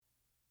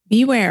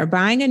Beware,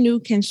 buying a new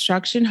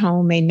construction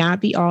home may not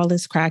be all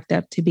it's cracked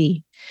up to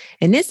be.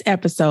 In this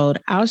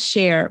episode, I'll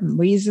share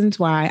reasons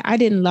why I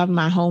didn't love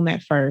my home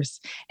at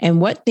first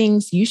and what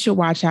things you should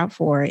watch out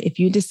for if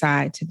you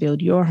decide to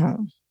build your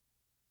home.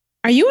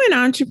 Are you an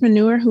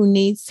entrepreneur who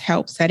needs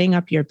help setting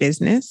up your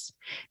business?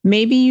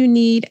 Maybe you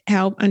need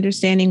help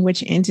understanding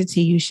which entity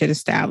you should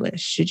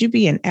establish. Should you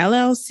be an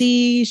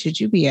LLC?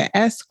 Should you be an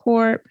S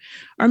Corp?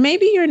 Or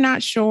maybe you're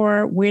not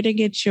sure where to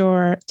get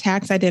your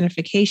tax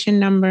identification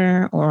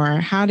number or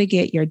how to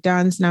get your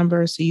DUNS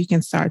number so you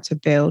can start to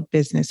build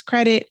business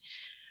credit.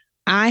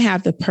 I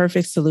have the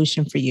perfect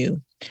solution for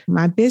you.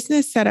 My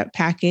business setup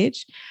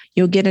package.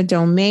 You'll get a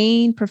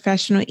domain,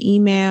 professional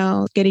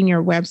email, getting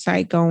your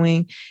website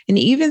going, and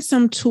even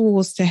some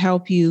tools to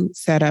help you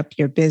set up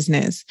your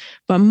business.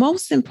 But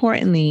most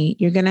importantly,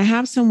 you're going to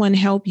have someone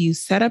help you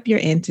set up your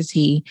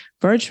entity,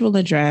 virtual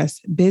address,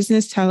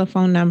 business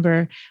telephone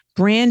number,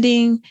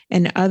 branding,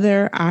 and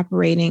other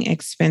operating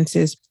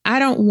expenses. I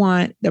don't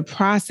want the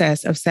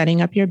process of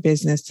setting up your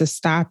business to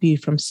stop you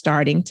from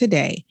starting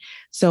today.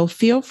 So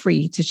feel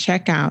free to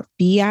check out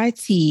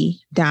bit.ly/BIZ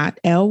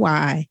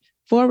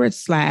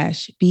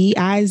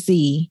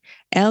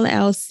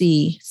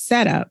LLC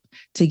setup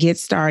to get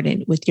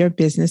started with your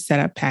business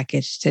setup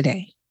package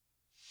today.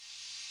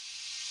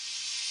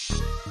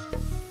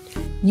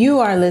 You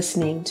are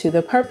listening to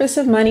the Purpose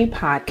of Money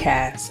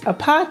podcast, a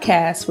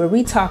podcast where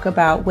we talk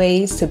about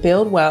ways to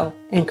build wealth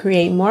and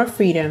create more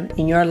freedom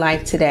in your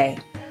life today.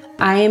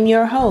 I am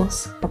your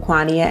host,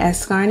 Aquania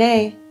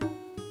Escarnet.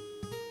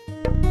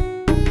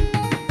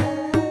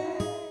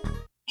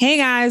 Hey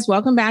guys,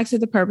 welcome back to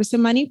the Purpose of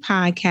Money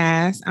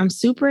podcast. I'm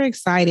super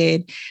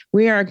excited.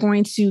 We are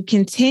going to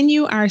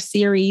continue our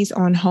series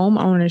on home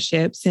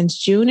ownership since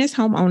June is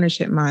home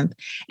ownership month.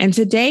 And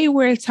today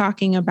we're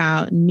talking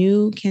about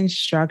new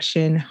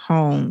construction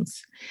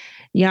homes.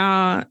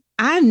 Y'all,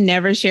 I've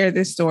never shared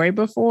this story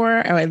before,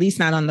 or at least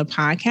not on the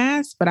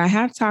podcast, but I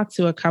have talked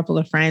to a couple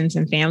of friends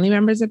and family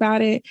members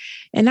about it.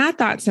 And I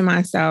thought to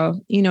myself,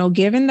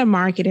 given the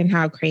market and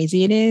how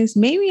crazy it is,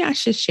 maybe I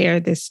should share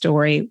this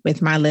story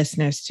with my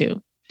listeners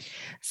too.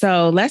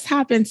 So let's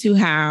hop into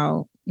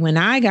how when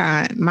I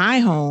got my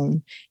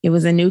home, it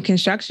was a new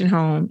construction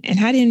home and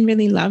I didn't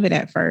really love it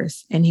at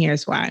first. And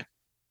here's why.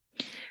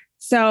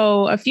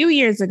 So a few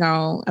years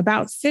ago,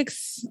 about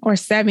 6 or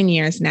 7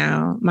 years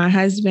now, my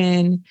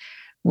husband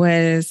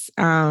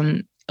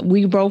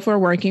we both were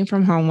working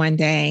from home one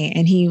day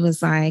and he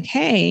was like,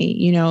 hey,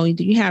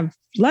 do you have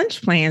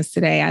lunch plans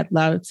today? I'd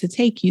love to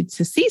take you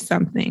to see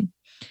something.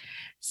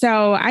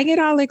 So I get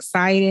all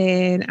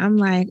excited. I'm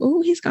like,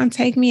 oh, he's going to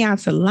take me out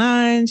to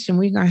lunch and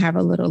we're going to have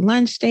a little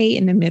lunch date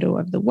in the middle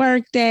of the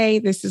workday.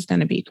 This is going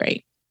to be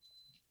great.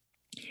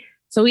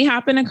 So we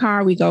hop in a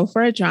car, we go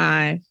for a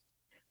drive.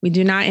 We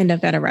do not end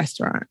up at a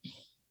restaurant.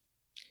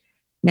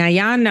 Now,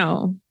 y'all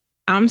know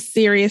I'm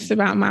serious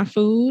about my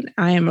food.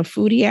 I am a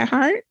foodie at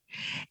heart.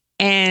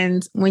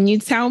 And when you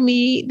tell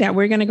me that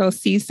we're going to go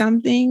see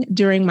something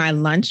during my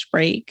lunch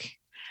break,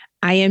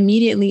 I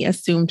immediately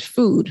assumed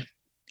food.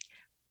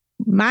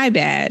 My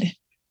bad.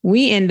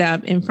 We end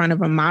up in front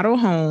of a model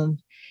home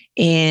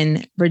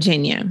in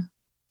Virginia.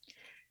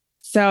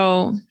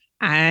 So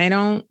I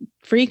don't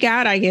freak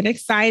out. I get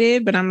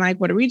excited, but I'm like,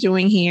 what are we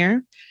doing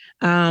here?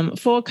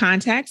 Full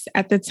context,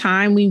 at the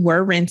time we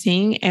were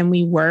renting and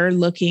we were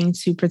looking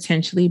to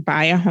potentially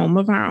buy a home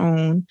of our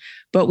own,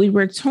 but we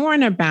were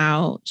torn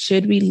about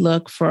should we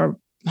look for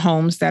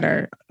homes that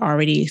are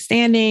already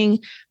standing,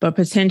 but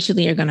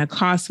potentially are going to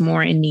cost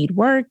more and need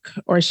work,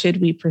 or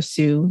should we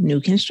pursue new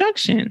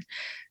construction?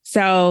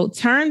 So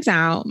turns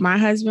out my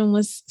husband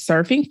was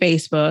surfing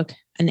Facebook,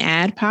 an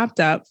ad popped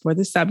up for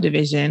the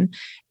subdivision,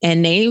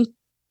 and they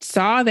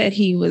saw that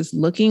he was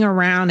looking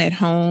around at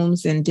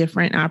homes and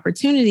different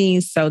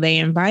opportunities. So they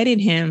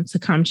invited him to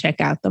come check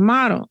out the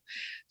model.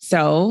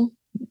 So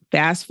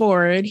fast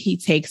forward, he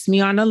takes me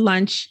on a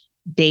lunch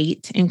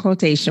date in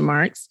quotation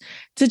marks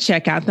to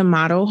check out the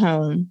model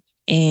home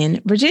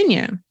in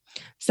Virginia.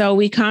 So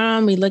we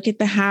come, we look at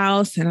the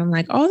house and I'm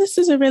like, oh, this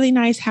is a really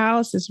nice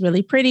house. It's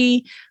really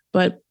pretty.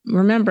 But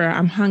remember,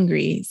 I'm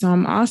hungry. So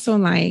I'm also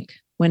like,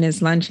 when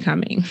is lunch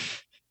coming?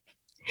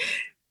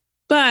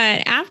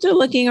 But after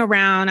looking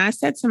around, I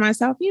said to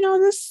myself,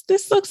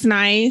 this looks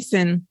nice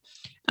and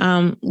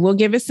we'll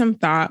give it some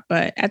thought.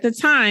 But at the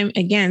time,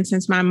 again,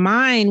 since my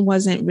mind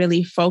wasn't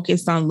really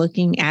focused on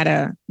looking at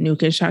a new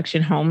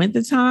construction home at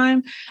the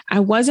time,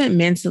 I wasn't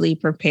mentally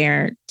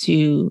prepared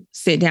to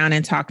sit down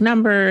and talk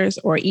numbers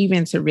or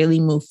even to really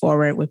move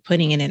forward with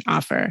putting in an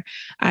offer.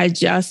 I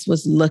just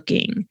was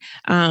looking.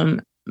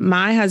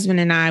 My husband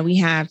and I, we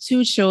have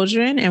 2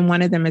 children and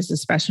one of them is a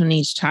special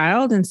needs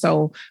child. And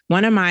so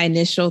one of my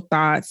initial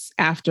thoughts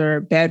after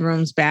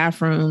bedrooms,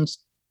 bathrooms,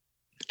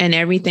 and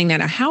everything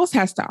that a house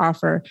has to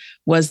offer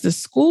was the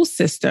school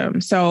system.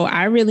 So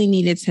I really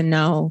needed to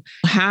know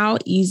how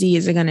easy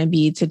is it going to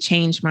be to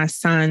change my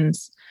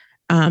son's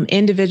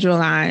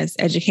individualized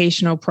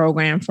educational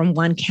program from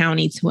one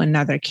county to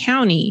another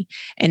county.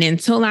 And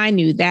until I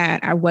knew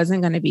that, I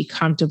wasn't going to be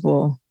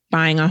comfortable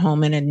buying a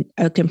home in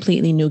a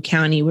completely new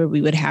county where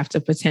we would have to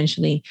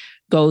potentially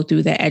go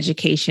through the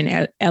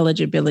education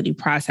eligibility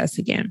process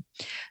again.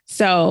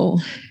 So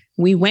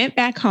we went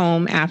back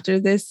home after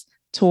this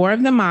tour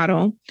of the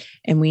model,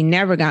 and we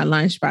never got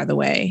lunch, by the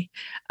way.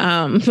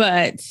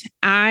 But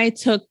I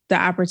took the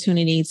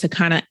opportunity to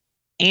kind of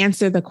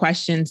answer the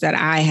questions that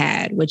I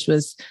had, which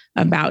was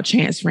about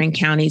transferring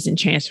counties and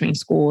transferring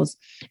schools.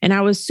 And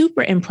I was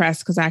super impressed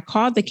because I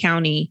called the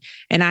county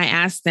and I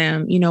asked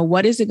them,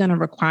 what is it going to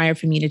require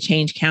for me to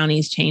change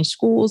counties, change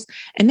schools?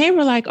 And they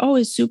were like, oh,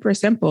 it's super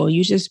simple.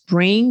 You just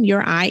bring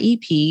your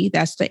IEP,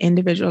 that's the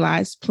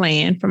individualized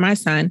plan for my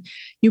son.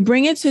 You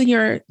bring it to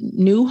your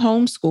new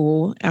home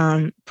school,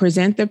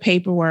 present the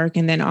paperwork,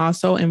 and then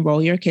also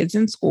enroll your kids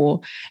in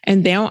school,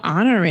 and they'll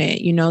honor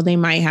it. They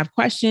might have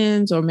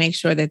questions or make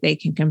sure that they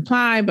can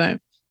comply, but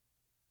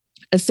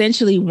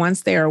essentially,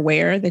 once they're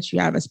aware that you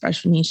have a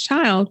special needs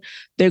child,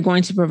 they're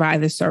going to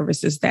provide the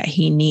services that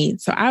he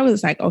needs. So I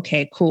was like,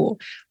 okay, cool.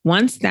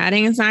 Once that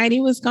anxiety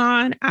was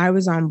gone, I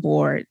was on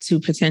board to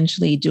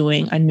potentially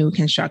doing a new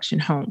construction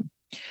home.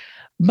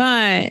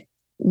 But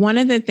one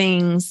of the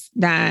things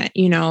that,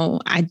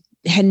 I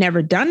had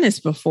never done this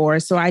before,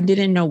 so I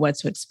didn't know what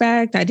to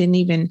expect. I didn't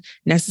even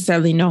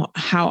necessarily know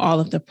how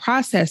all of the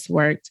process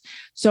worked.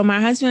 So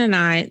my husband and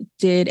I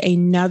did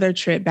another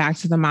trip back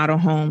to the model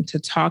home to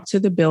talk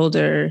to the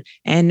builder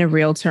and the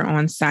realtor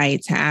on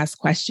site to ask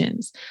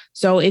questions.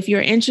 So if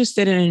you're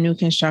interested in a new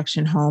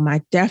construction home,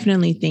 I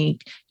definitely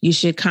think you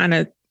should kind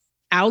of,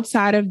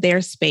 outside of their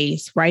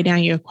space, write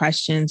down your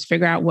questions,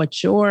 figure out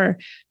what your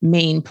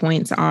main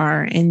points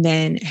are, and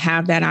then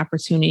have that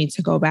opportunity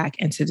to go back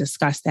and to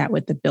discuss that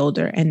with the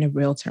builder and the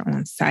realtor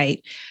on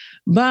site.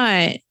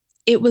 But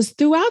it was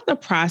throughout the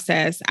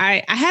process,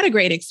 I had a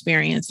great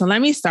experience. So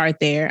let me start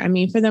there. I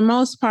mean, for the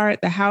most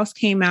part, the house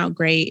came out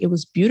great. It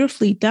was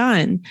beautifully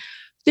done.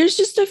 There's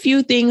just a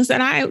few things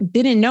that I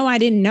didn't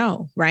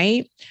know,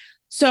 right?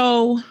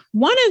 So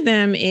one of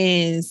them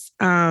is,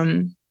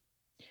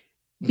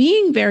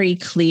 being very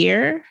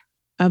clear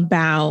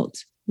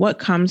about what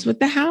comes with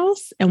the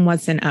house and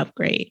what's an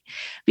upgrade.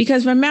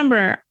 Because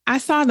remember, I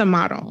saw the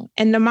model,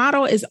 and the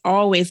model is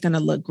always going to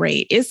look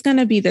great. It's going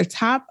to be the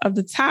top of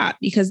the top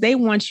because they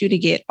want you to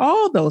get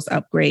all those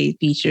upgrade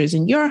features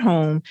in your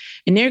home.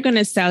 And they're going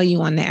to sell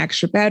you on the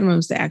extra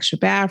bedrooms, the extra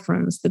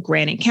bathrooms, the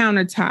granite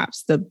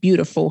countertops, the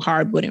beautiful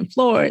hardwood and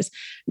floors,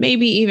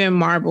 maybe even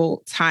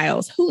marble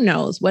tiles. Who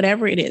knows?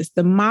 Whatever it is,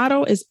 the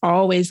model is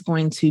always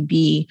going to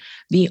be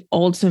the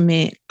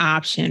ultimate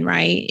option,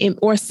 right?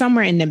 Or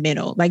somewhere in the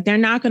middle. Like, they're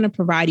not going to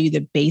provide you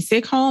the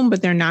basic home,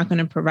 but they're not going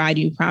to provide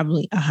you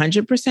probably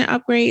 100%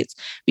 upgrades,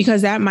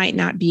 because that might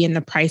not be in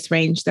the price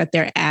range that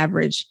their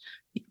average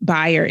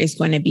buyer is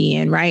going to be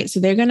in, right? So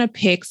they're going to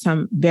pick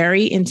some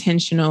very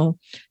intentional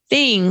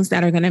things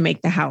that are going to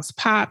make the house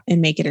pop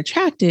and make it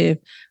attractive,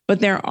 but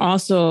they're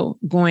also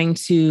going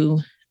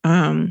to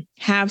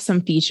have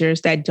some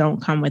features that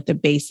don't come with the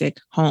basic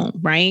home,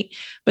 right?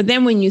 But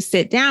then when you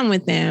sit down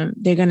with them,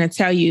 they're going to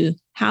tell you,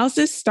 how's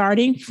this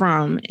starting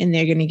from? And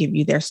they're going to give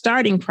you their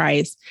starting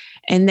price.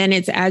 And then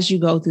it's as you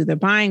go through the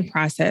buying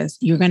process,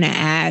 you're going to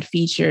add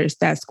features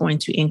that's going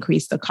to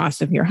increase the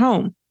cost of your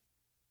home.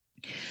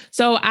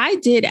 So I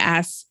did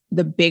ask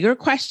the bigger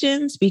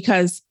questions,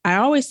 because I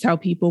always tell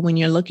people, when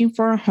you're looking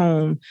for a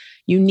home,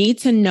 you need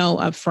to know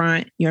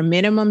upfront your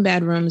minimum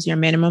bedrooms, your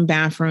minimum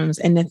bathrooms,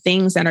 and the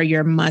things that are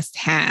your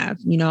must-have.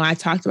 I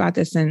talked about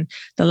this in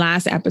the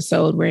last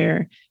episode,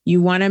 where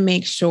you want to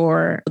make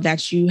sure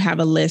that you have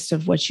a list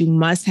of what you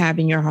must have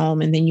in your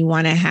home, and then you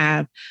want to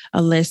have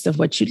a list of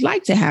what you'd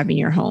like to have in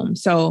your home.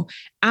 So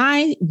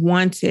I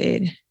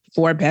wanted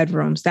 4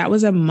 bedrooms. That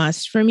was a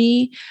must for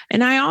me.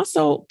 And I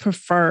also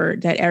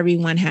preferred that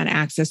everyone had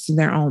access to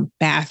their own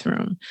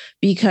bathroom,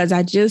 because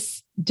I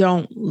just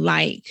don't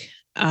like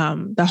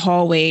the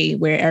hallway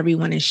where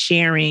everyone is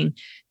sharing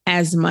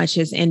as much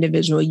as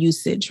individual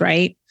usage,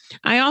 right?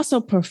 I also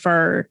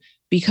prefer,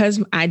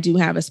 because I do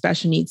have a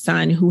special needs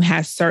son who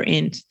has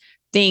certain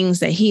things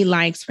that he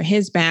likes for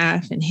his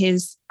bath and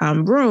his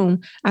room,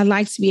 I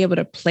like to be able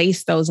to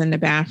place those in the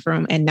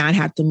bathroom and not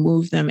have to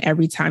move them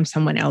every time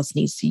someone else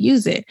needs to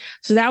use it.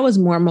 So that was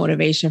more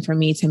motivation for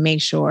me to make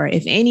sure,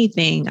 if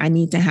anything, I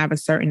need to have a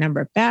certain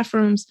number of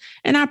bathrooms,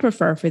 and I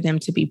prefer for them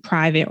to be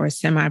private or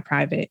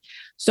semi-private.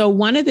 So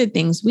one of the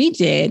things we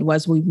did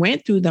was we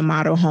went through the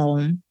model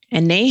home,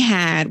 and they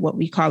had what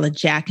we call a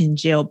Jack and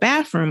Jill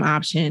bathroom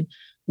option,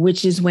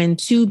 which is when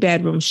 2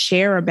 bedrooms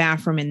share a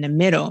bathroom in the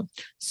middle.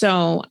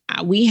 So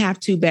we have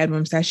 2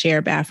 bedrooms that share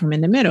a bathroom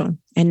in the middle.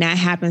 And that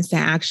happens to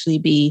actually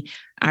be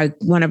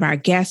one of our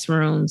guest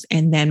rooms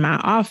and then my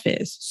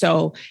office.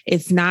 So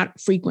it's not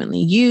frequently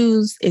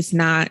used. It's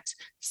not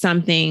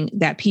something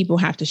that people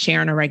have to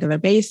share on a regular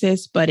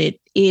basis, but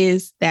it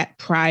is that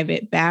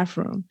private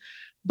bathroom.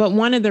 But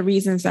one of the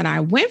reasons that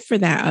I went for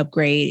that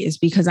upgrade is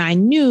because I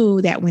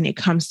knew that when it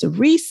comes to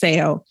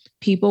resale,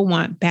 people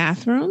want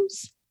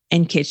bathrooms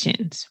and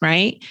kitchens,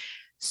 right?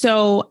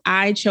 So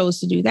I chose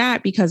to do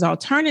that because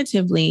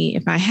alternatively,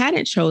 if I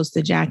hadn't chose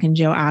the Jack and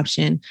Jill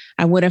option,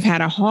 I would have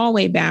had a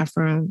hallway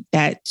bathroom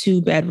that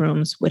 2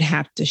 bedrooms would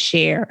have to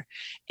share.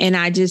 And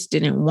I just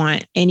didn't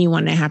want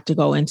anyone to have to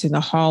go into the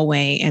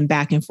hallway and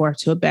back and forth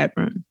to a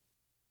bedroom.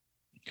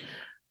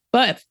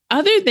 But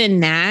other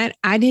than that,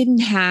 I didn't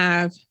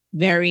have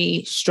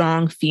very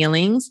strong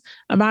feelings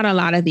about a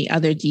lot of the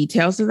other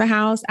details of the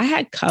house. I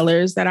had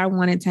colors that I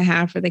wanted to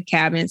have for the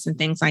cabinets and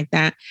things like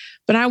that,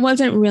 but I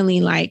wasn't really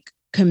like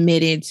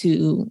committed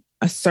to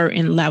a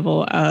certain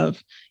level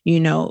of,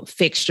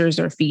 fixtures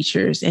or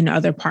features in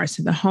other parts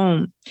of the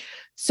home.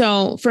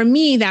 So for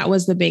me, that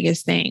was the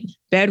biggest thing: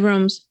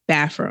 bedrooms,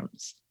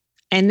 bathrooms.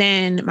 And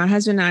then my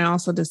husband and I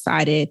also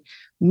decided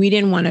we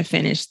didn't want to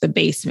finish the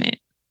basement,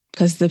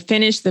 because to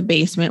finish the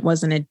basement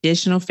was an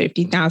additional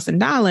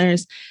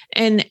 $50,000.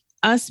 And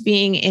us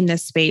being in the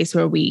space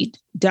where we'd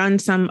done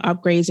some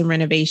upgrades and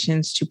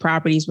renovations to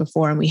properties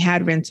before and we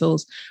had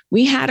rentals,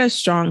 we had a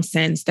strong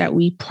sense that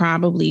we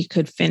probably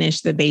could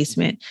finish the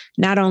basement,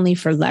 not only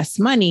for less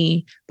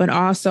money, but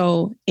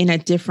also in a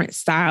different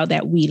style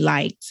that we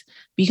liked.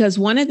 Because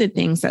one of the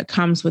things that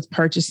comes with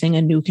purchasing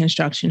a new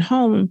construction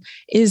home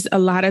is a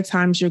lot of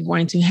times you're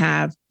going to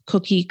have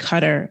cookie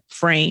cutter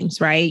frames,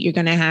 right? You're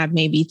going to have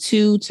maybe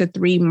 2 to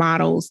 3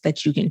 models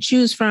that you can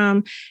choose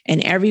from,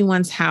 and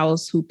everyone's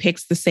house who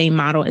picks the same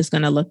model is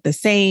going to look the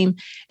same.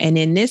 And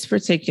in this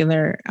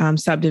particular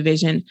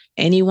subdivision,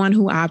 anyone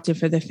who opted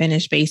for the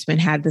finished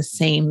basement had the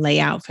same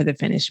layout for the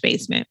finished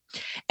basement.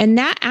 And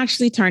that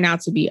actually turned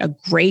out to be a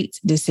great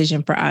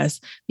decision for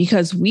us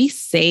because we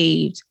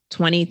saved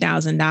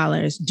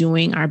 $20,000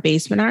 doing our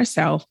basement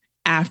ourselves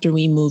after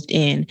we moved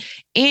in.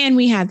 And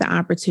we had the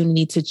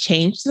opportunity to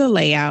change the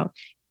layout,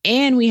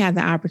 and we had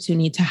the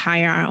opportunity to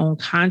hire our own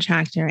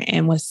contractor.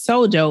 And what's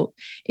so dope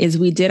is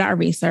we did our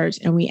research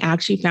and we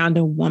actually found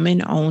a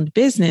woman-owned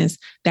business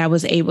that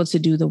was able to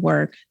do the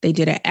work. They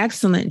did an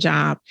excellent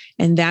job.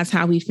 And that's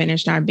how we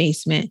finished our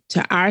basement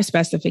to our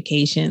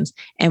specifications,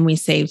 and we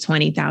saved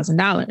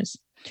 $20,000.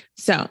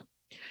 So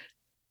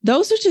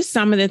those are just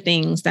some of the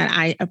things that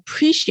I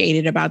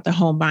appreciated about the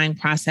home buying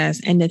process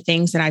and the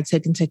things that I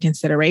took into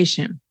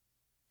consideration.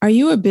 Are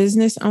you a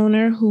business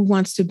owner who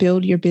wants to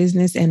build your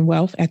business and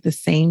wealth at the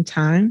same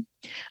time?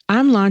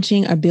 I'm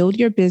launching a Build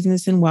Your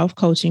Business and Wealth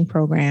coaching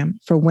program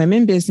for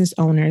women business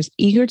owners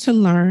eager to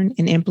learn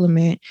and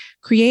implement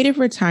creative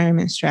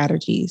retirement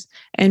strategies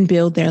and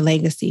build their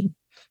legacy.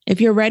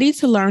 If you're ready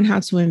to learn how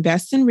to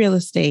invest in real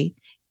estate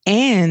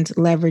and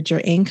leverage your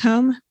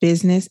income,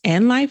 business,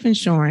 and life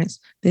insurance,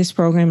 this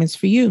program is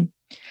for you.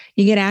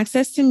 You get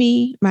access to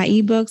me, my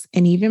ebooks,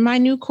 and even my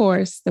new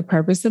course, The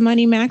Purpose of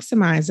Money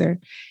Maximizer.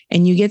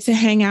 And you get to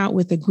hang out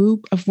with a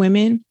group of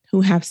women who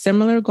have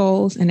similar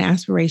goals and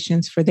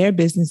aspirations for their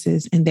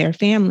businesses and their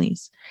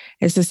families.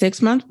 It's a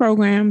 6-month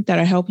program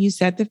that'll help you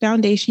set the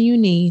foundation you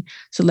need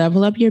to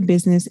level up your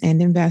business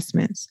and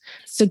investments.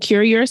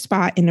 Secure your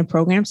spot in the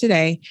program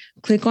today.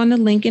 Click on the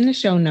link in the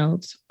show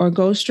notes or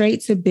go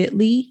straight to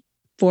bit.ly/biz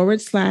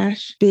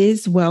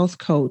wealth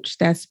coach.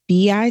 That's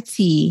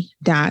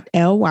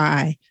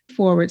bit.ly/bizwealthcoach.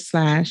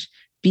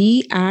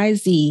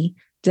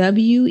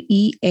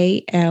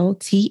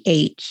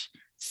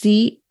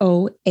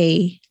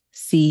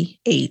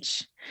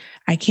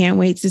 I can't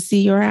wait to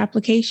see your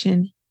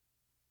application.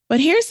 But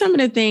here's some of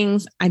the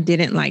things I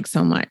didn't like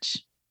so much.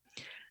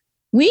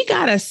 We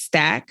got a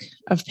stack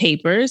of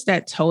papers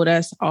that told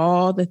us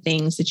all the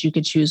things that you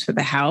could choose for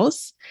the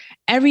house,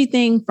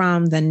 everything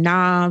from the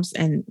knobs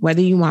and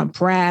whether you want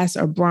brass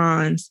or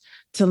bronze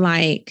to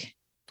like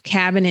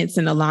cabinets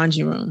in the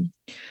laundry room.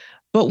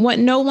 But what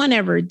no one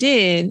ever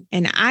did,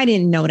 and I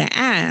didn't know to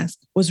ask,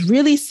 was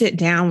really sit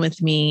down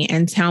with me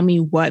and tell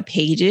me what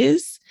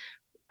pages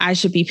I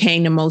should be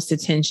paying the most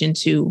attention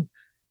to.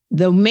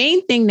 The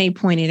main thing they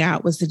pointed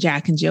out was the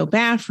Jack and Jill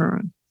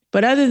bathroom.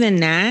 But other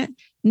than that,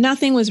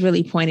 nothing was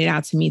really pointed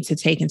out to me to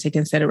take into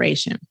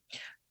consideration.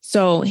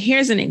 So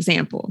here's an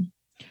example.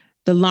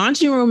 The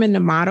laundry room in the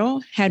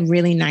model had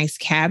really nice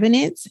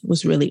cabinets. It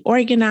was really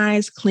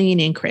organized, clean,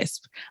 and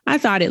crisp. I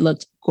thought it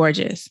looked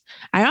gorgeous.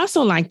 I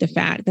also liked the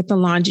fact that the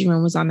laundry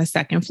room was on the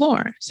 2nd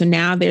floor. So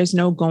now there's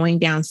no going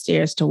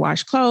downstairs to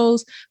wash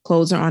clothes.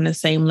 Clothes are on the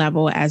same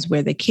level as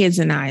where the kids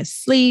and I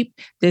sleep.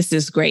 This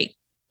is great.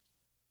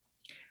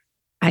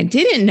 I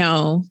didn't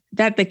know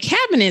that the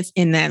cabinets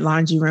in that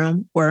laundry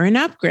room were an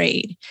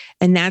upgrade.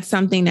 And that's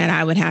something that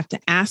I would have to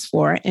ask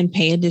for and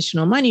pay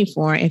additional money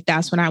for if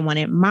that's what I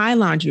wanted my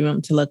laundry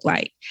room to look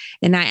like.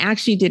 And I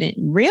actually didn't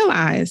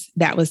realize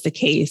that was the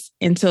case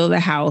until the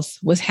house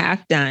was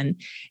half done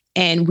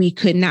and we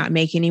could not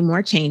make any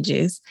more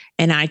changes.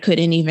 And I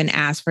couldn't even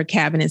ask for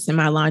cabinets in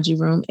my laundry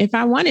room if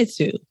I wanted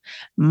to.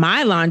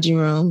 My laundry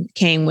room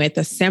came with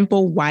a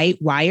simple white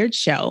wired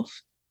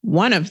shelf,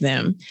 one of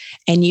them,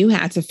 and you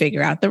had to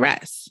figure out the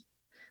rest.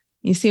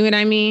 You see what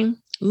I mean?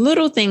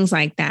 Little things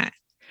like that.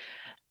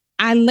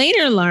 I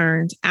later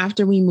learned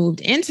after we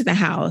moved into the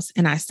house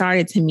and I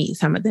started to meet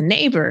some of the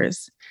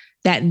neighbors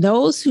that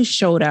those who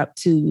showed up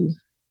to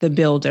the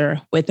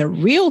builder with a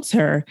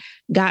realtor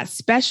got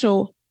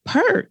special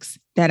perks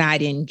that I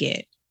didn't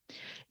get.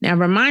 Now,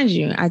 remind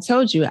you, I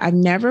told you I've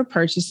never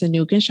purchased a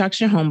new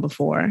construction home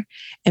before,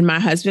 and my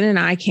husband and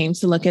I came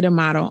to look at a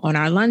model on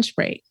our lunch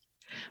break.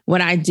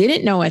 What I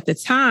didn't know at the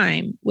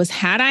time was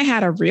had I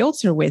had a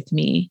realtor with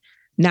me,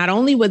 not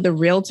only would the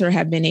realtor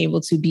have been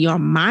able to be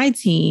on my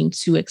team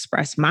to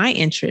express my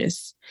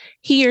interests,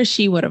 he or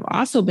she would have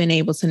also been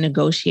able to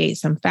negotiate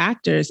some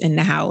factors in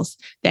the house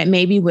that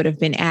maybe would have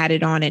been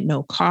added on at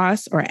no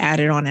cost or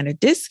added on at a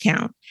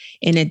discount.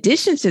 In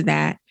addition to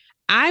that,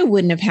 I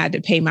wouldn't have had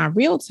to pay my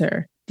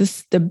realtor.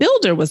 The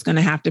builder was going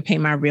to have to pay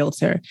my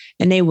realtor,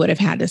 and they would have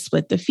had to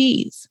split the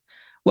fees.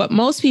 What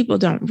most people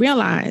don't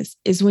realize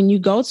is when you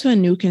go to a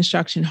new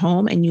construction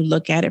home and you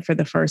look at it for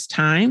the first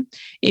time,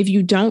 if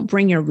you don't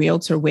bring your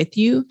realtor with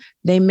you,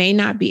 they may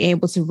not be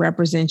able to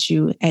represent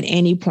you at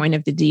any point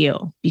of the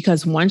deal.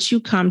 Because once you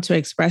come to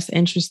express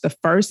interest the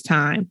first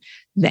time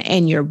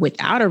and you're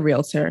without a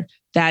realtor,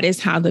 that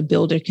is how the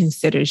builder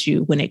considers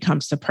you when it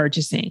comes to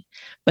purchasing.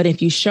 But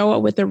if you show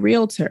up with a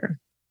realtor,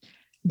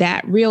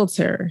 that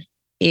realtor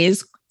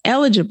is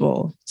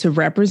eligible to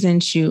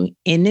represent you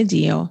in the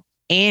deal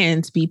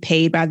and be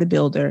paid by the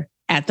builder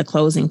at the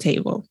closing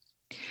table.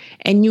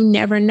 And you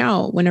never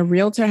know, when a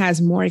realtor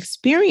has more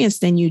experience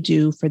than you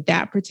do for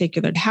that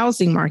particular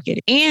housing market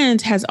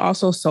and has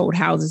also sold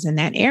houses in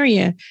that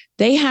area,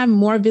 they have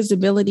more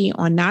visibility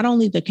on not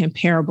only the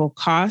comparable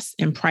costs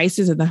and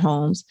prices of the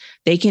homes,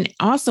 they can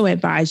also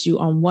advise you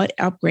on what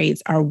upgrades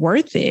are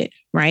worth it,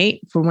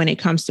 right? For when it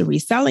comes to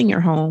reselling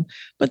your home,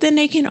 but then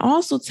they can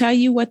also tell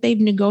you what they've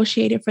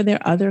negotiated for their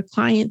other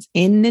clients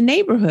in the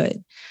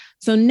neighborhood.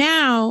 So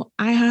now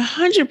I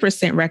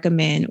 100%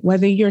 recommend,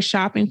 whether you're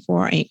shopping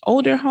for an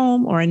older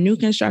home or a new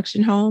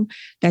construction home,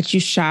 that you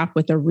shop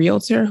with a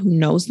realtor who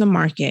knows the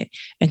market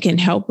and can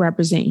help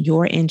represent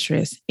your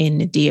interests in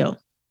the deal.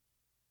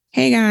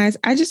 Hey guys,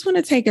 I just want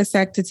to take a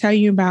sec to tell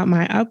you about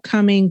my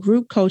upcoming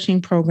group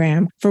coaching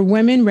program for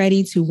women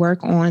ready to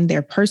work on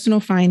their personal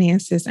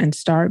finances and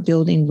start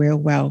building real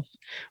wealth.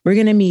 We're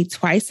going to meet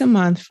twice a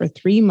month for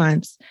 3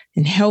 months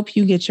and help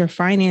you get your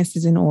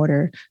finances in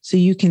order so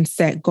you can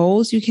set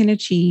goals you can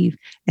achieve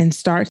and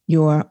start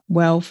your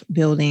wealth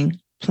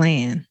building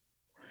plan.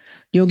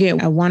 You'll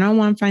get a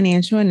one-on-one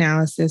financial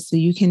analysis so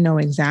you can know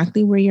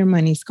exactly where your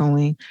money's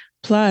going.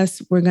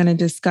 Plus, we're going to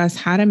discuss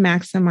how to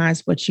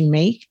maximize what you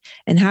make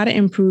and how to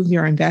improve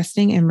your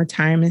investing and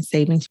retirement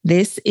savings.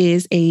 This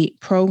is a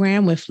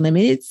program with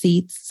limited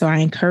seats, so I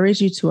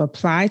encourage you to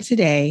apply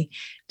today.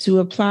 To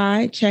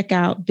apply, check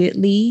out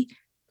bit.ly/POM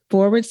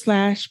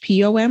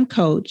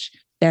coach.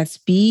 That's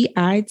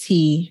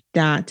bit.ly/POM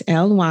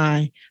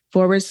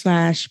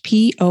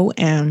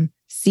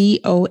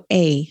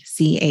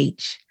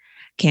COACH.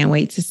 Can't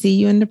wait to see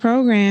you in the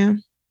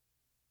program.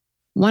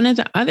 One of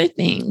the other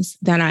things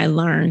that I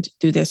learned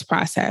through this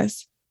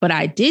process, but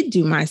I did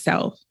do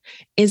myself,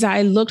 is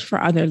I looked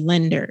for other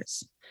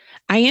lenders.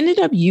 I ended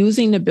up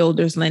using the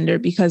builder's lender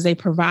because they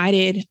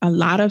provided a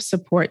lot of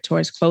support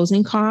towards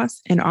closing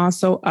costs and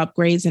also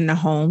upgrades in the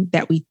home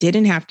that we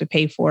didn't have to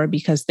pay for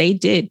because they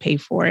did pay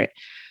for it.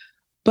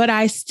 But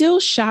I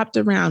still shopped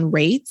around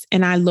rates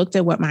and I looked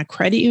at what my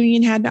credit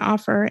union had to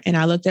offer and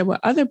I looked at what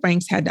other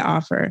banks had to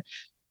offer.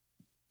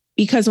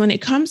 Because when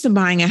it comes to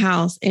buying a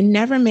house, it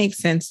never makes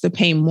sense to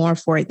pay more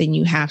for it than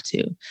you have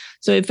to.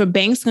 So if a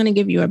bank's going to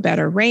give you a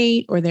better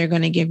rate or they're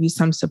going to give you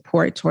some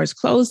support towards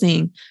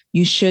closing,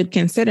 you should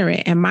consider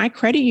it. And my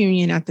credit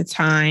union at the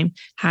time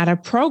had a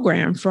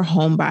program for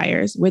home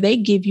buyers where they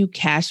give you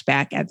cash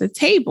back at the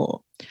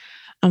table.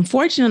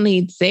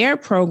 Unfortunately, their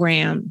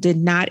program did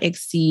not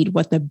exceed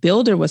what the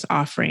builder was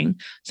offering.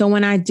 So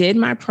when I did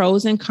my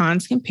pros and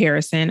cons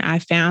comparison, I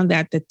found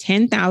that the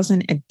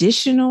 $10,000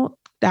 additional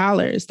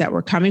that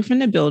were coming from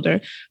the builder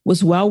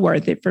was well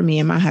worth it for me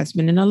and my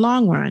husband in the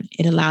long run.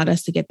 It allowed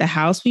us to get the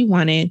house we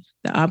wanted,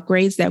 the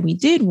upgrades that we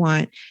did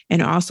want,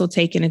 and also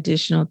take an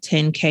additional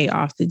 $10,000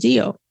 off the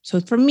deal. So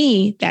for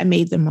me, that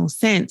made the most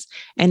sense.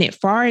 And it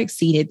far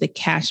exceeded the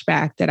cash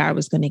back that I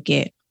was going to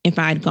get if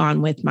I'd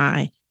gone with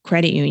my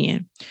credit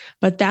union.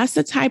 But that's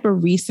the type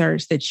of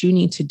research that you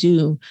need to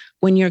do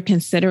when you're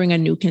considering a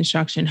new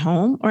construction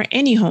home or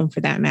any home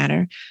for that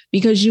matter,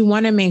 because you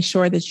want to make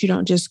sure that you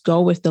don't just go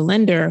with the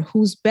lender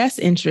whose best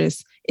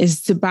interest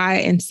is to buy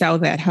and sell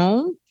that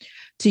home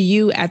to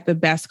you at the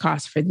best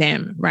cost for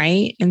them,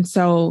 right? And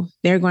so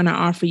they're going to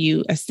offer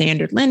you a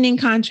standard lending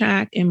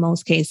contract in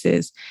most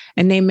cases,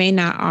 and they may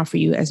not offer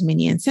you as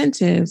many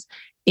incentives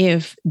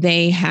if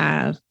they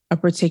have a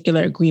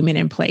particular agreement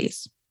in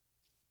place.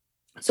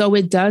 So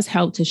it does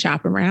help to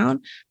shop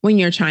around when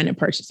you're trying to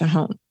purchase a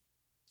home.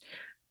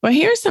 But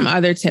here's some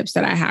other tips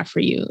that I have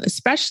for you,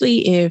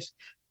 especially if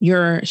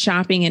you're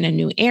shopping in a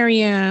new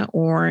area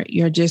or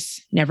you're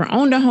just never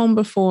owned a home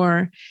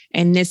before,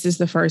 and this is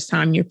the first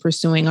time you're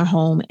pursuing a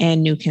home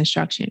and new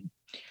construction.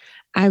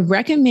 I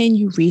recommend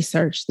you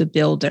research the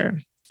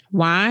builder.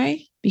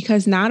 Why?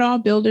 Because not all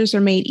builders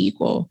are made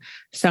equal.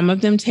 Some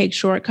of them take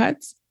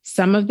shortcuts,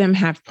 some of them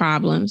have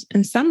problems,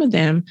 and some of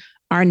them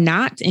are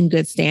not in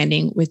good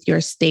standing with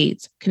your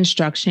state's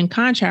construction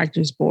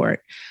contractors board.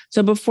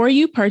 So before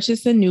you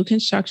purchase a new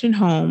construction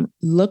home,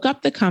 look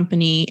up the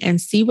company and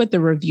see what the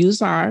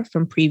reviews are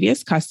from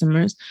previous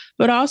customers,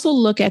 but also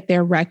look at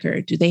their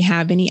record. Do they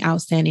have any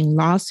outstanding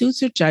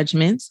lawsuits or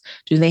judgments?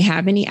 Do they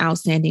have any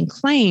outstanding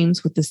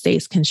claims with the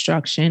state's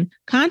construction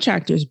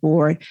contractors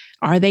board?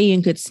 Are they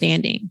in good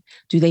standing?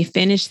 Do they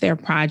finish their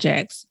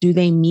projects? Do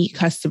they meet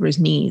customers'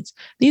 needs?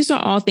 These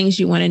are all things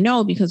you want to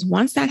know, because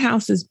once that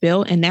house is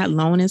built and that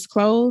loan is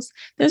closed,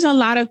 there's a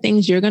lot of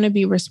things you're going to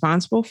be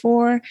responsible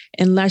for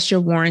unless your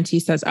warranty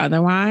says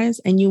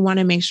otherwise. And you want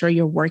to make sure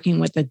you're working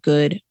with a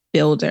good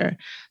builder.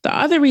 The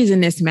other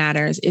reason this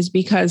matters is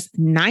because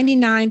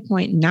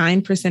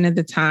 99.9% of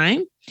the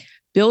time,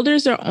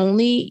 builders are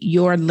only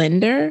your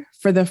lender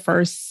for the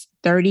first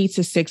 30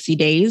 to 60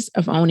 days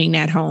of owning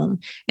that home.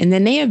 And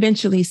then they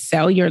eventually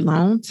sell your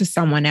loan to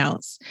someone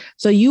else.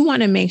 So you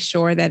want to make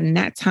sure that in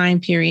that time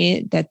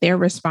period that they're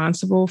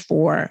responsible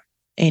for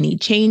any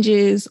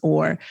changes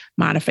or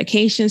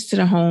modifications to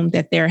the home,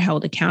 that they're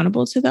held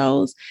accountable to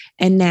those,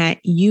 and that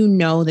you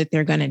know that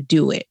they're going to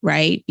do it,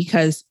 right?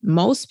 Because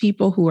most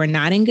people who are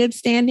not in good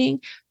standing,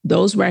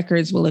 those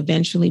records will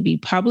eventually be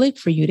public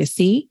for you to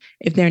see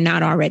if they're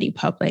not already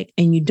public,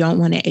 and you don't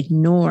want to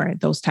ignore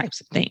those types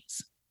of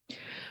things.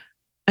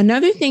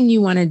 Another thing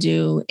you want to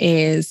do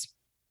is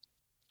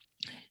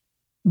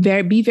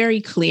be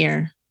very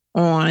clear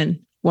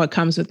on what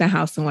comes with the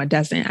house and what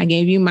doesn't. I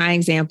gave you my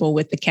example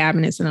with the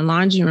cabinets in the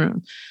laundry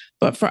room,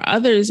 but for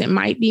others, it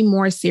might be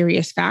more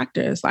serious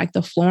factors like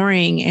the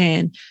flooring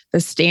and the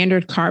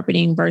standard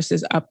carpeting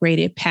versus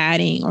upgraded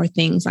padding or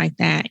things like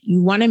that.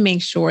 You want to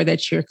make sure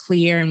that you're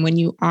clear. And when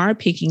you are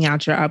picking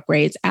out your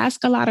upgrades,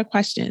 ask a lot of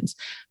questions.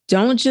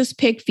 Don't just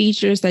pick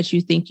features that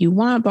you think you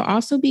want, but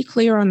also be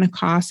clear on the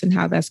cost and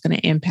how that's going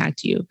to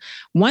impact you.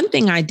 One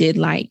thing I did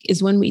like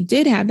is when we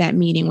did have that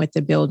meeting with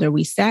the builder,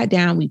 we sat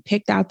down, we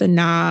picked out the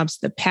knobs,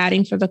 the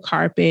padding for the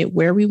carpet,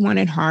 where we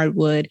wanted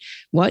hardwood,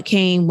 what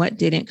came, what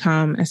didn't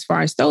come as far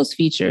as those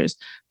features.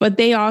 But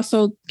they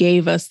also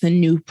gave us the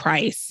new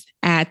price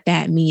at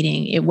that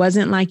meeting. It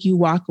wasn't like you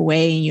walk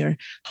away and you're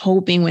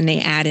hoping when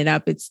they add it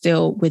up, it's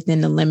still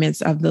within the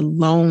limits of the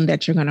loan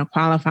that you're going to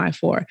qualify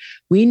for.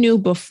 We knew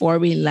before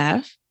we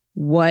left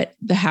what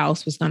the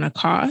house was going to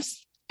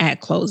cost at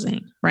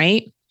closing,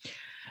 right?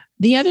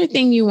 The other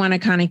thing you want to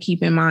kind of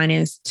keep in mind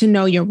is to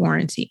know your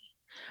warranty.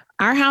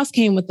 Our house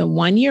came with a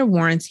 1-year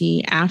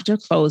warranty after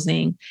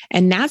closing,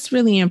 and that's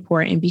really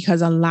important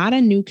because a lot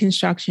of new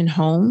construction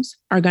homes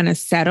are going to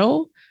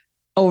settle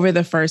over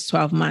the first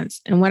 12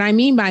 months. And what I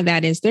mean by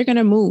that is they're going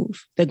to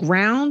move. The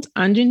ground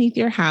underneath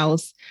your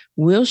house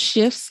will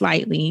shift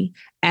slightly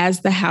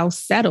as the house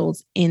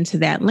settles into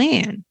that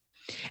land.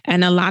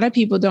 And a lot of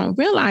people don't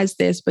realize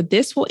this, but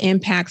this will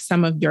impact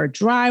some of your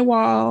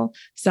drywall.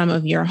 Some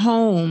of your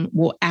home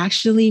will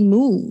actually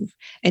move,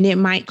 and it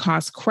might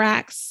cause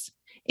cracks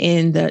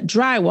in the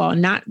drywall,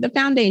 not the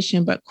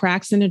foundation, but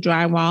cracks in the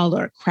drywall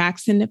or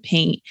cracks in the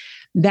paint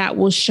that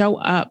will show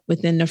up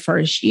within the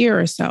first year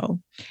or so.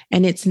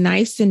 And it's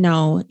nice to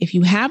know if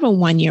you have a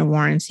 1-year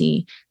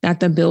warranty that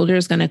the builder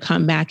is going to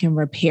come back and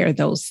repair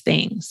those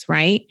things,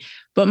 right?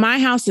 But my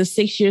house is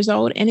 6 years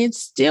old and it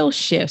still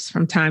shifts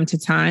from time to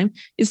time.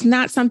 It's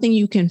not something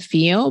you can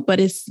feel, but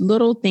it's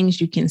little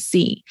things you can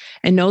see.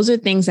 And those are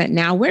things that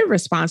now we're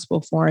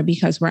responsible for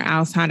because we're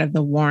outside of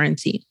the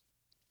warranty.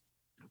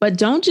 But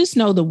don't just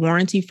know the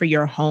warranty for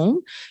your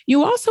home.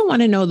 You also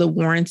want to know the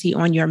warranty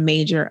on your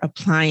major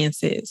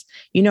appliances.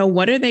 You know,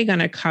 what are they going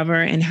to cover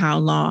and how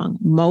long?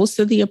 Most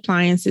of the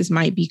appliances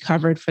might be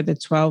covered for the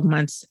 12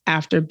 months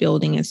after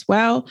building as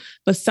well.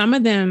 But some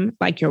of them,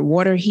 like your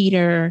water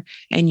heater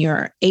and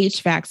your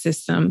HVAC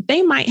system,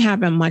 they might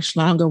have a much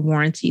longer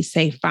warranty,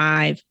 say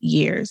 5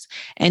 years.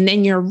 And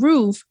then your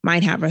roof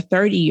might have a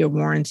 30-year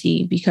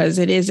warranty because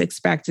it is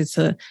expected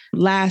to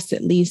last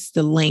at least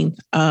the length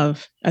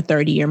of a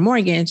 30-year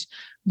mortgage.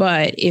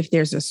 But if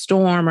there's a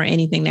storm or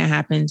anything that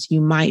happens, you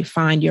might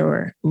find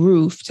your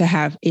roof to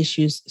have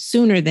issues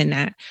sooner than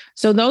that.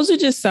 So those are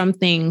just some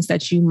things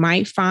that you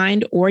might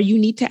find or you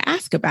need to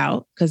ask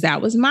about, because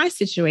that was my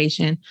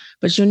situation.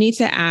 But you'll need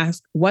to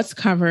ask what's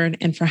covered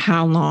and for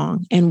how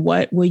long, and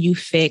what will you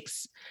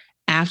fix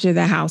after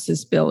the house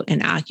is built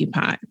and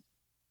occupied.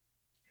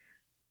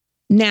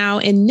 Now,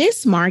 in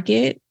this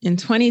market in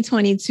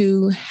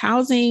 2022,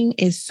 housing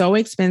is so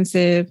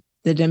expensive.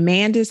 The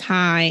demand is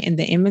high and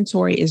the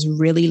inventory is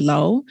really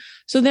low.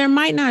 So there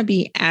might not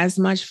be as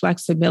much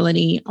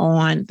flexibility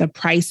on the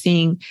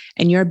pricing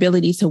and your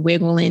ability to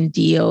wiggle in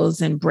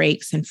deals and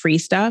breaks and free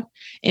stuff.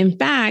 In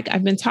fact,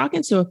 I've been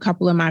talking to a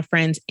couple of my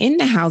friends in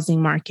the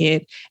housing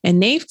market,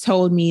 and they've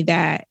told me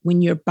that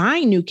when you're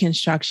buying new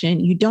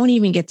construction, you don't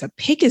even get to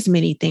pick as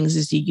many things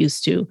as you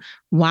used to.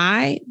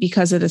 Why?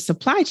 Because of the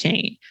supply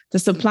chain. The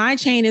supply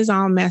chain is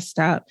all messed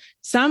up.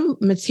 Some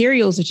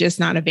materials are just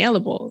not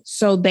available.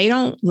 So they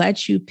don't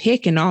let you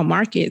pick in all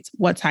markets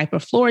what type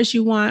of floors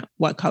you want,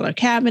 what color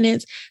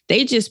cabinets.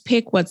 They just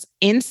pick what's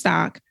in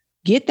stock,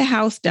 get the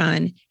house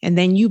done, and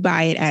then you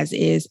buy it as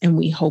is, and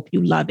we hope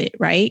you love it,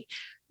 right?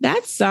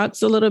 That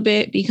sucks a little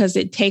bit because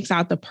it takes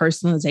out the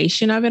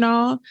personalization of it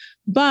all,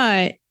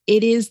 but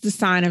it is the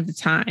sign of the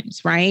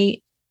times,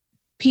 right?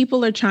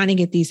 People are trying to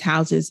get these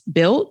houses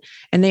built,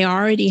 and they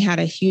already had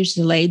a huge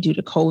delay due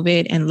to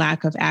COVID and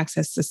lack of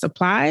access to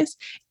supplies.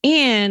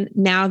 And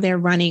now they're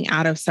running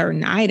out of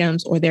certain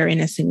items, or they're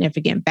in a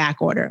significant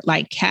back order.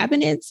 Like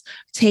cabinets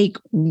take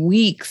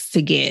weeks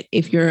to get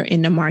if you're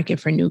in the market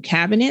for new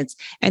cabinets.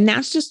 And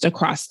that's just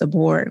across the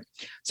board.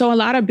 So a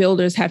lot of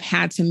builders have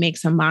had to make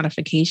some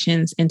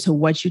modifications into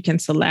what you can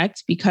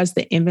select because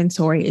the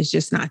inventory is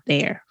just not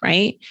there,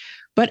 right?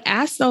 But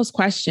ask those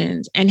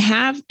questions and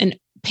have an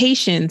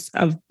patience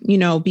of,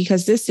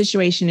 because this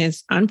situation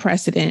is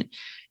unprecedented.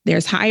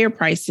 There's higher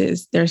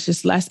prices. There's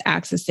just less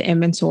access to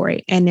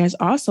inventory. And there's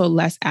also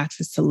less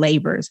access to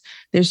laborers.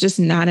 There's just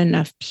not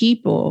enough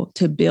people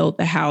to build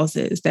the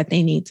houses that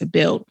they need to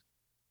build.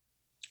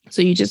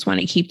 So you just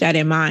want to keep that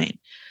in mind.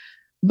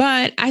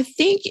 But I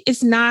think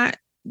it's not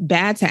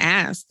bad to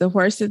ask. The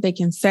worst that they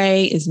can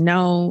say is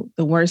no.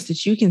 The worst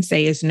that you can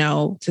say is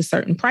no to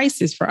certain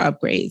prices for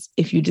upgrades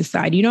if you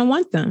decide you don't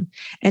want them.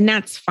 And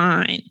that's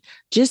fine.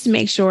 Just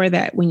make sure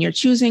that when you're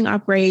choosing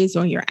upgrades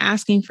or you're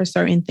asking for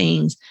certain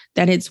things,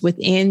 that it's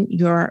within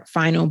your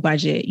final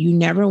budget. You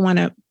never want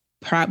to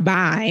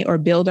buy or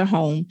build a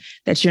home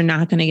that you're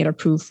not going to get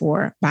approved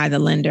for by the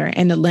lender.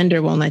 And the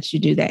lender won't let you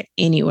do that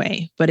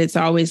anyway. But it's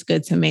always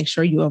good to make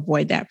sure you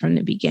avoid that from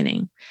the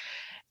beginning.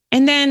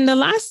 And then the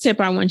last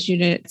tip I want you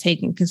to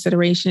take in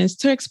consideration is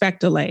to expect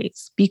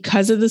delays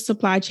because of the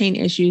supply chain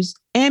issues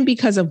and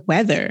because of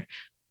weather,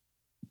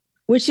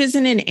 which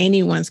isn't in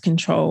anyone's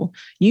control.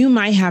 You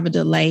might have a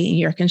delay in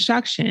your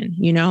construction.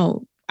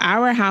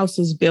 Our house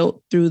was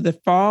built through the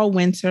fall,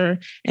 winter,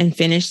 and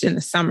finished in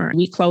the summer.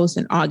 We closed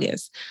in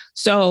August.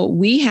 So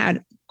we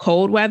had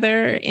cold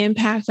weather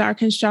impact our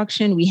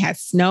construction. We had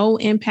snow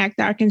impact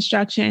our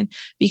construction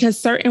because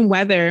certain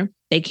weather,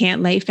 they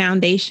can't lay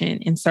foundation.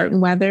 In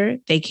certain weather,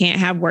 they can't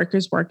have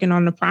workers working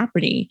on the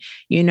property,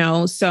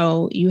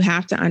 So you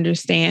have to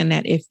understand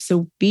that if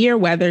severe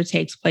weather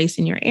takes place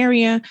in your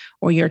area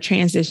or you're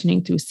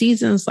transitioning through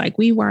seasons like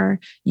we were,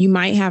 you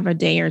might have a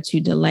day or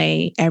two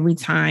delay every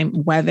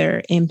time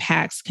weather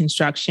impacts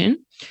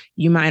construction.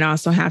 You might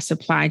also have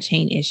supply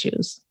chain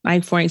issues.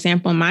 Like, for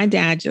example, my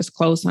dad just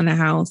closed on a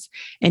house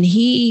and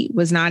he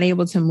was not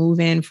able to move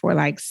in for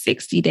like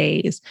 60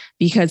 days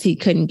because he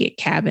couldn't get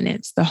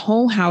cabinets. The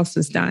whole house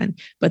was done,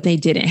 but they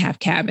didn't have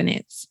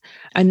cabinets.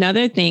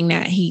 Another thing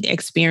that he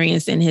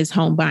experienced in his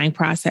home buying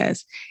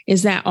process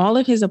is that all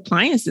of his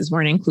appliances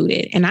weren't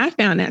included. And I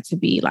found that to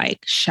be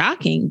like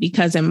shocking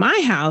because in my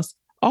house,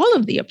 all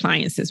of the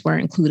appliances were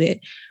included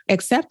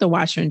except the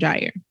washer and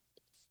dryer.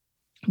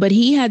 But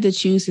he had to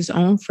choose his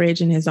own fridge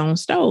and his own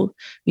stove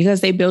because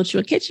they built you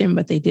a kitchen,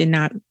 but they did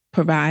not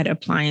provide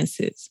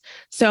appliances.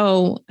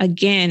 So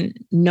again,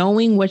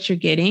 knowing what you're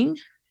getting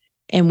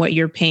and what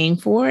you're paying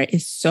for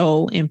is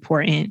so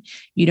important.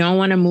 You don't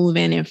want to move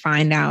in and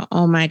find out,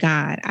 oh my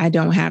God, I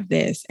don't have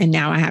this and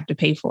now I have to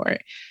pay for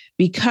it.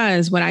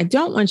 Because what I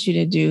don't want you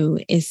to do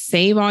is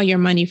save all your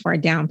money for a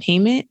down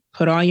payment,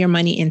 put all your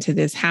money into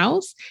this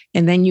house,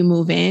 and then you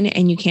move in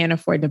and you can't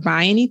afford to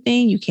buy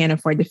anything, you can't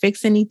afford to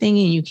fix anything,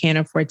 and you can't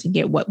afford to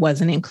get what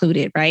wasn't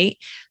included, right?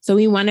 So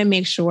we want to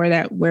make sure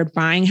that we're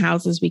buying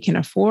houses we can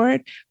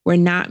afford. We're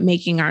not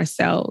making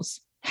ourselves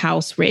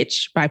house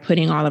rich by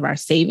putting all of our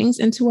savings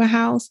into a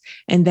house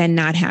and then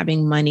not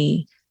having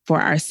money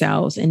for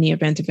ourselves in the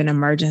event of an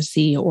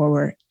emergency or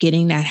we're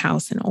getting that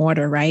house in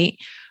order, right?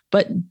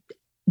 But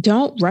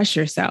don't rush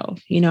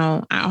yourself.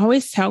 I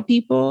always tell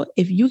people,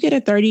 if you get a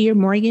 30-year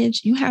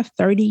mortgage, you have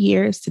 30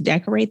 years to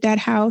decorate that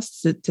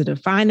house, to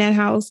define that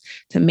house,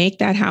 to make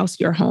that house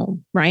your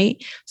home,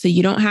 right? So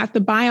you don't have to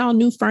buy all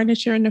new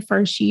furniture in the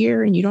first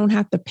year and you don't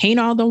have to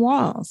paint all the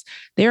walls.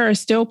 There are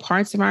still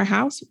parts of our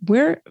house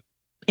we're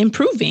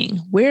improving.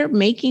 We're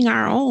making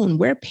our own.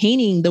 We're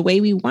painting the way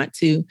we want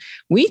to.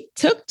 We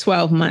took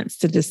 12 months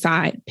to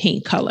decide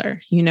paint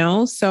color,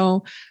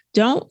 so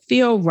don't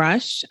feel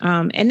rushed.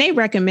 And they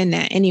recommend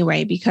that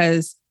anyway,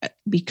 because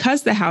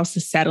the house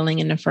is settling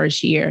in the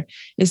first year,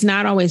 it's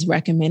not always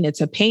recommended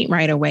to paint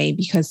right away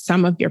because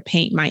some of your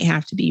paint might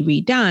have to be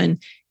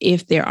redone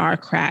if there are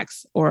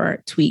cracks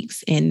or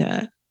tweaks in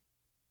the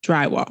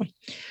drywall.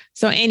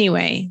 So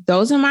anyway,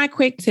 those are my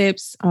quick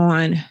tips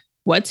on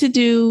what to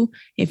do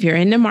if you're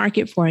in the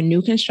market for a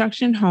new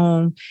construction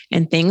home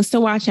and things to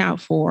watch out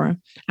for.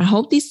 I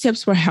hope these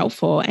tips were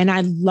helpful, and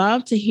I'd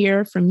love to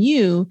hear from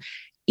you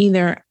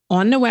either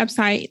on the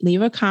website,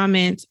 leave a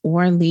comment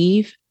or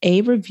leave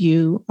a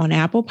review on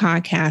Apple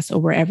Podcasts or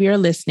wherever you're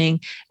listening,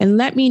 and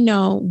let me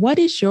know, what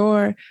is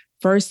your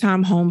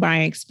first-time home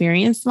buyer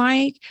experience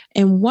like?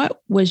 And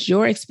what was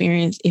your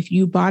experience if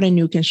you bought a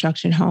new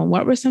construction home?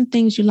 What were some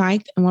things you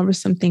liked and what were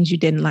some things you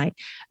didn't like?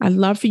 I'd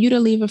love for you to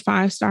leave a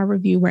 5-star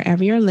review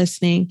wherever you're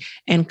listening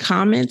and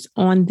comment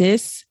on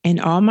this and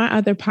all my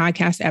other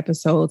podcast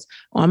episodes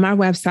on my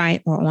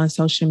website or on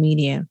social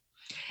media.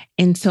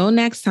 Until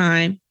next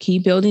time,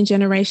 keep building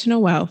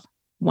generational wealth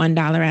 $1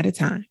 at a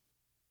time.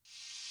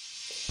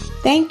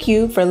 Thank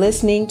you for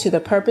listening to the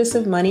Purpose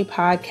of Money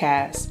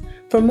podcast.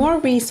 For more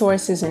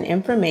resources and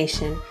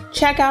information,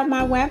 check out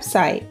my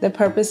website,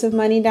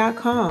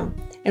 thepurposeofmoney.com.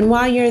 And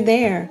while you're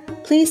there,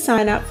 please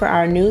sign up for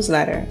our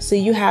newsletter so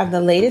you have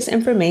the latest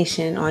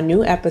information on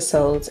new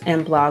episodes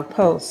and blog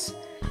posts.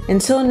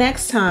 Until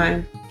next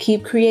time,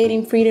 keep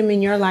creating freedom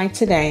in your life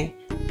today